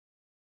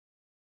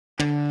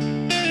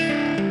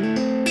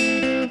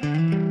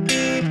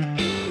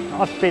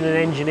I've been an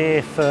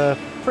engineer for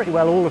pretty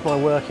well all of my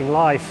working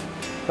life,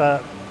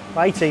 but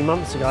 18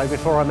 months ago,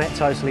 before I met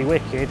Totally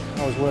Wicked,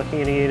 I was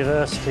working in a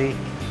university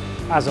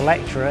as a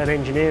lecturer, an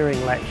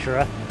engineering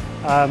lecturer.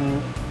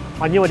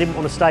 I knew I didn't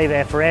want to stay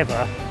there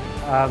forever,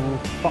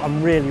 but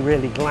I'm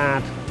really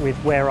glad with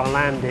where I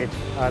landed,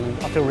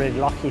 and I feel really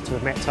lucky to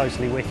have met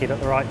Totally Wicked at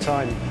the right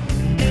time.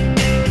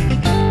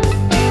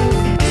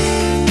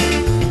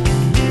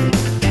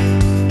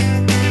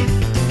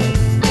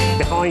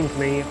 Behind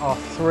me are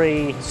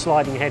 3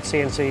 sliding head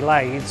CNC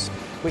lathes,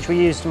 which we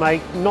use to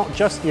make not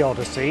just the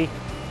Odyssey,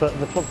 but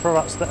the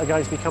products that are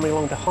going to be coming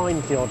along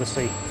behind the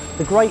Odyssey.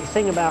 The great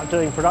thing about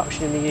doing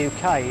production in the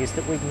UK is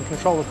that we can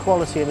control the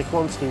quality and the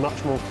quantity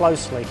much more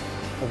closely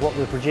of what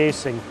we're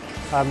producing.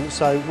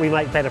 So we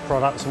make better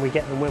products and we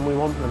get them when we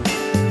want them.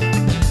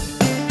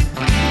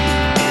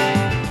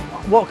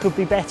 What could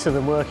be better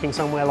than working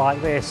somewhere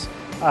like this?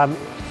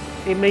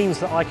 It means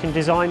that I can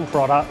design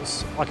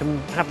products, I can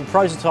have the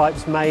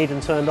prototypes made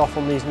and turned off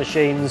on these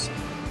machines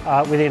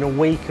within a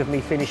week of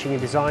me finishing a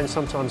design,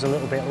 sometimes a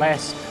little bit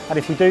less. And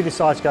if we do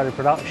decide to go to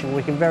production,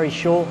 we can very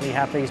shortly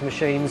have these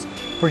machines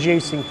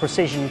producing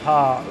precision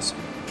parts.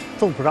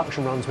 Full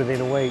production runs within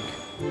a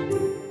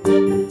week.